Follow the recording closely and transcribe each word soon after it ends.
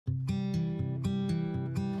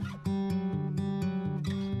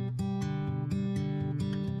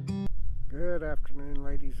Good afternoon,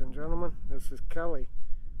 ladies and gentlemen. This is Kelly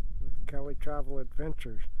with Kelly Travel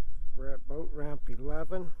Adventures. We're at Boat Ramp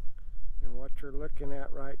 11, and what you're looking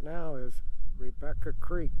at right now is Rebecca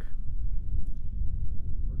Creek.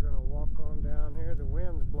 We're going to walk on down here. The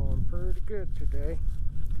wind's blowing pretty good today.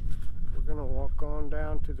 We're going to walk on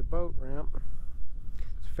down to the boat ramp.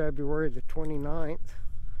 It's February the 29th,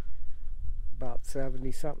 about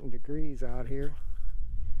 70-something degrees out here.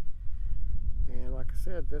 And like I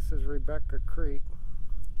said, this is Rebecca Creek,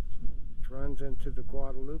 which runs into the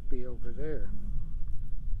Guadalupe over there.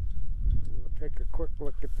 We'll take a quick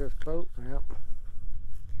look at this boat ramp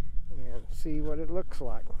and see what it looks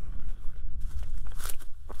like.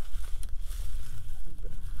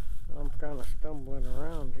 I'm kind of stumbling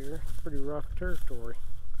around here. Pretty rough territory.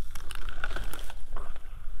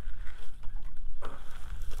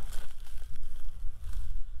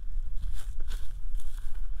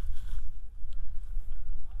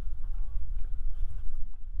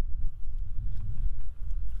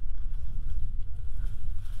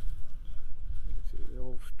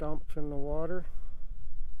 Stumps in the water,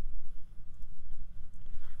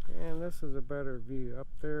 and this is a better view. Up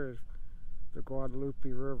there is the Guadalupe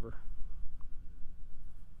River.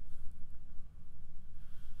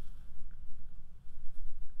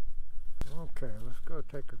 Okay, let's go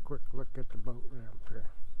take a quick look at the boat ramp here.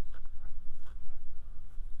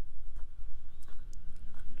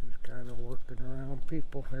 Just kind of working around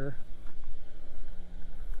people here.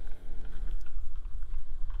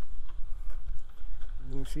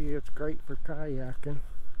 You can see it's great for kayaking.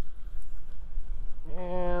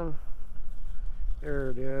 And there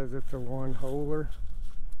it is. It's a one-holer.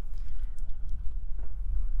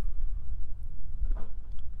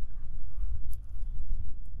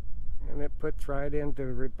 And it puts right into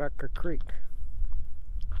Rebecca Creek.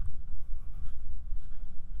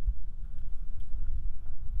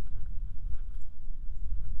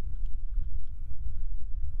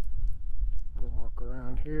 We'll walk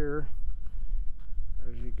around here.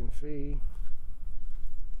 As you can see,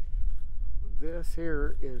 this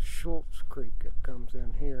here is Schultz Creek. It comes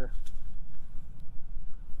in here.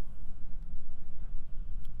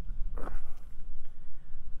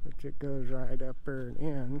 Which it goes right up there and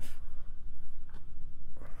ends.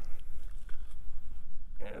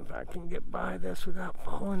 And if I can get by this without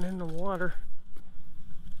falling in the water.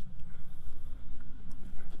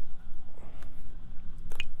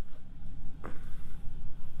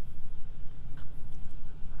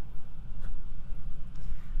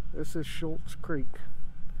 This is Schultz Creek,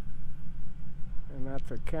 and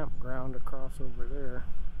that's a campground across over there.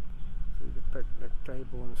 See the picnic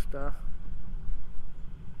table and stuff.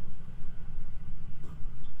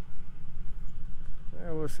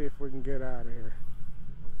 Well, we'll see if we can get out of here.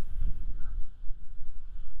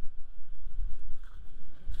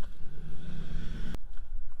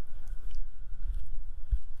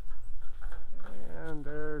 And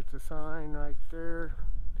there's the sign right there,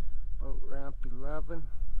 Boat Ramp 11.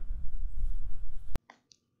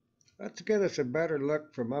 Let's get us a better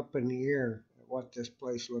look from up in the air at what this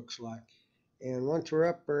place looks like. And once we're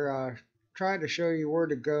up there, I'll try to show you where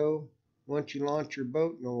to go once you launch your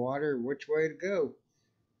boat in the water, which way to go.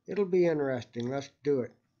 It'll be interesting. Let's do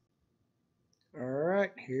it.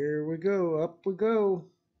 Alright, here we go. Up we go.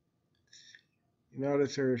 You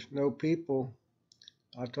notice there's no people.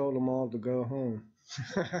 I told them all to go home.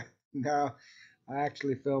 No, I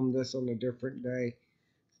actually filmed this on a different day,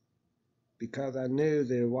 because I knew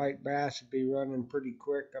the white bass would be running pretty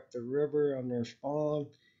quick up the river on their spawn,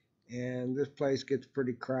 and this place gets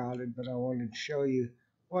pretty crowded, but I wanted to show you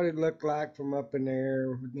what it looked like from up in the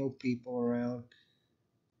air with no people around.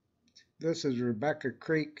 This is Rebecca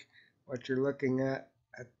Creek, what you're looking at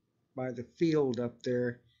by the field up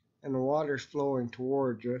there, and the water's flowing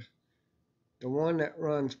towards us. The one that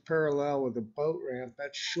runs parallel with the boat ramp,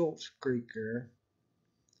 that's Schultz Creek there.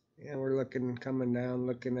 And we're coming down,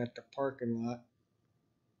 looking at the parking lot.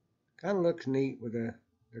 Kind of looks neat with the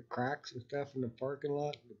cracks and stuff in the parking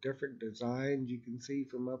lot, the different designs you can see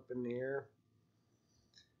from up in the air.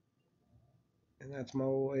 And that's my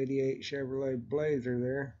old 88 Chevrolet Blazer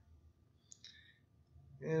there.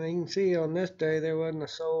 And you can see on this day there wasn't a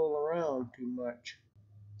soul around too much.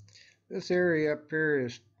 This area up here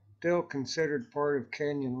is still considered part of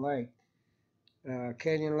Canyon Lake.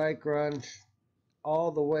 Canyon Lake runs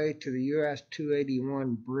all the way to the US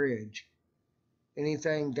 281 bridge.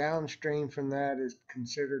 Anything downstream from that is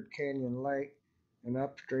considered Canyon Lake, and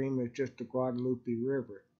upstream is just the Guadalupe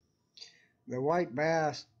River. The white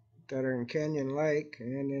bass that are in Canyon Lake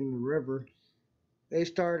and in the river, they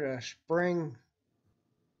start a spring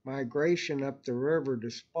migration up the river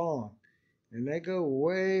to spawn. and they go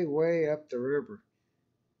way, way up the river,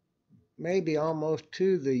 maybe almost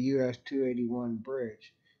to the US 281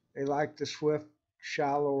 bridge. They like the swift,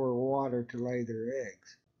 shallower water to lay their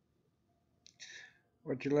eggs.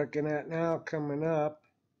 What you're looking at now coming up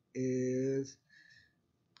is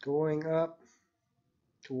going up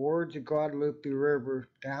towards the Guadalupe River,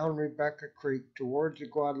 down Rebecca Creek towards the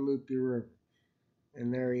Guadalupe River.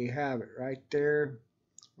 And there you have it, right there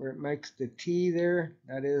where it makes the T there,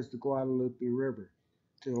 that is the Guadalupe River.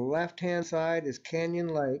 To the left-hand side is Canyon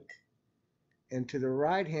Lake, and to the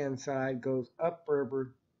right-hand side goes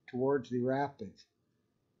upriver towards the rapids.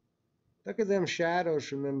 Look at them shadows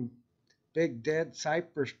from them big dead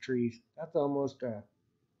cypress trees.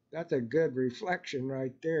 That's a good reflection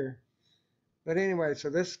right there. But anyway, so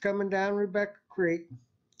this is coming down Rebecca Creek.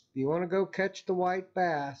 If you want to go catch the white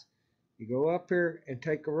bass, you go up here and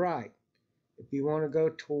take a right. If you want to go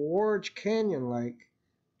towards Canyon Lake,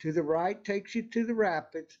 to the right takes you to the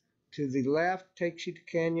rapids, to the left takes you to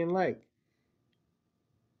Canyon Lake.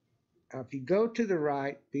 Now, if you go to the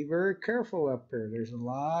right, be very careful up here. There's a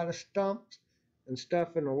lot of stumps and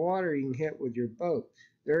stuff in the water you can hit with your boat.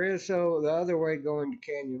 There is the other way going to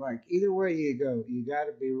Canyon Lake. Either way you go, you got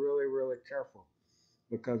to be really, really careful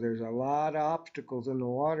because there's a lot of obstacles in the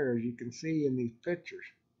water, as you can see in these pictures.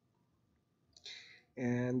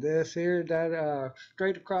 And this here, that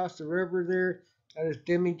straight across the river there, that is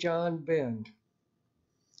Demijohn Bend.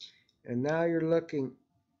 And now you're looking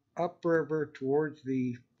upriver towards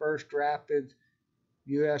the First Rapids,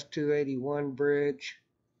 US 281 bridge.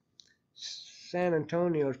 San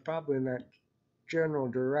Antonio is probably in that general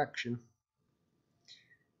direction.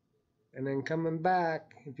 And then coming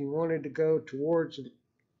back, if you wanted to go towards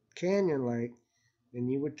Canyon Lake, then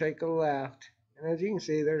you would take a left. And as you can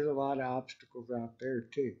see, there's a lot of obstacles out there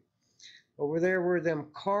too. Over there where them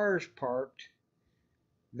cars parked,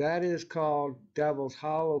 that is called Devil's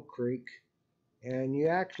Hollow Creek. And you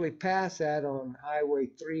actually pass that on Highway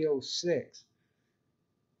 306.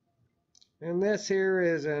 And this here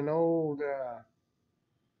is an old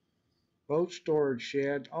boat storage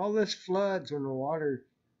shed. All this floods when the water,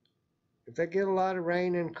 if they get a lot of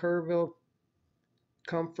rain in Kerrville,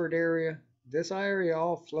 Comfort area, this area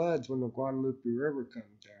all floods when the Guadalupe River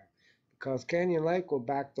comes down because Canyon Lake will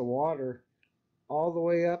back the water all the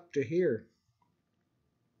way up to here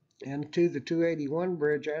and to the 281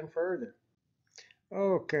 bridge and further.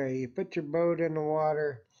 Okay, you put your boat in the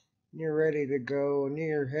water, and you're ready to go, and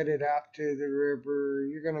you're headed out to the river.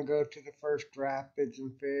 You're going to go to the First Rapids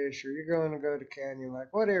and fish, or you're going to go to Canyon Lake.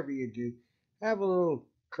 Whatever you do, have a little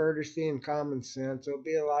courtesy and common sense. There'll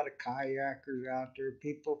be a lot of kayakers out there,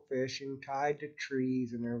 people fishing, tied to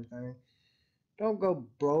trees and everything. Don't go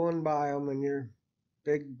blowing by them in your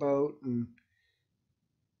big boat and,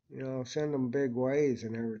 send them big waves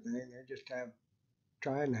and everything. They're just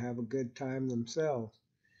trying to have a good time themselves.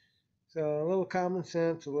 So a little common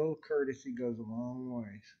sense, a little courtesy goes a long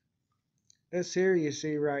ways. This here you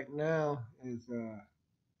see right now is a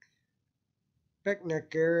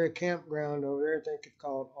picnic area, campground over there. I think it's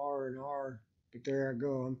called R&R, but there I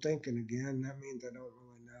go. I'm thinking again. That means I don't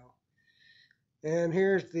really know. And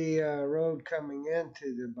here's the road coming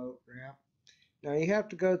into the boat ramp. Now you have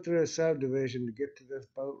to go through a subdivision to get to this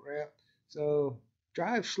boat ramp. So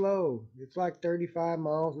drive slow. It's like 35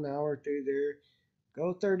 miles an hour through there.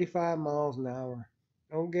 Go 35 miles an hour.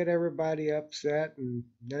 Don't get everybody upset, and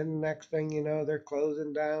then the next thing you know, they're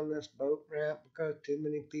closing down this boat ramp because too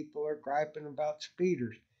many people are griping about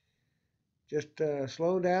speeders. Just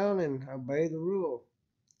slow down and obey the rule.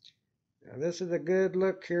 Now this is a good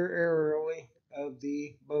look here aerially of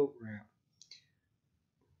the boat ramp.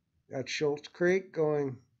 That's Schultz Creek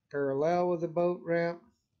going parallel with the boat ramp.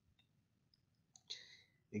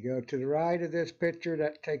 You go to the right of this picture,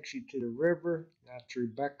 that takes you to the river. That's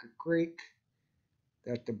Rebecca Creek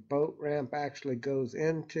that the boat ramp actually goes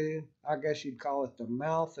into. I guess you'd call it the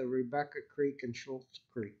mouth of Rebecca Creek and Schultz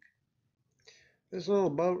Creek. This little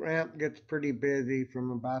boat ramp gets pretty busy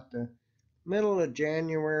from about the middle of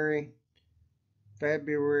January,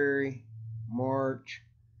 February, March,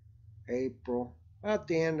 April. About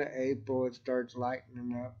the end of April it starts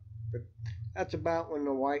lightening up. But that's about when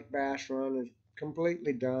the white bass run is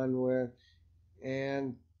completely done with,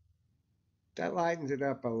 and that lightens it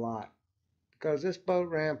up a lot because this boat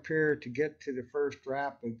ramp here to get to the First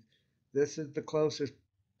Rapids, this is the closest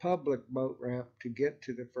public boat ramp to get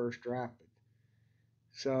to the First Rapids.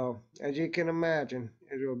 So as you can imagine,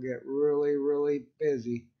 it'll get really, really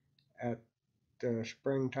busy at the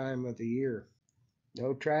springtime of the year.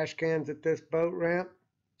 No trash cans at this boat ramp,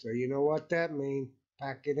 so you know what that means.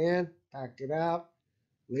 Pack it in, pack it out,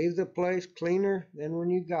 leave the place cleaner than when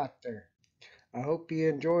you got there. I hope you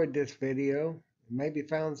enjoyed this video and maybe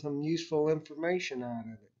found some useful information out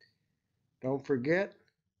of it. Don't forget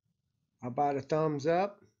about a thumbs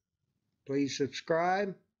up. Please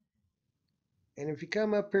subscribe. And if you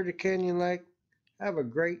come up here to Canyon Lake, have a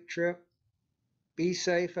great trip. Be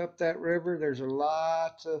safe up that river. There's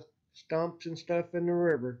lots of stumps and stuff in the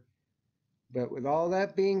river. But with all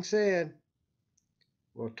that being said,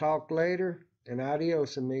 we'll talk later, and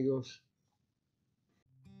adios, amigos.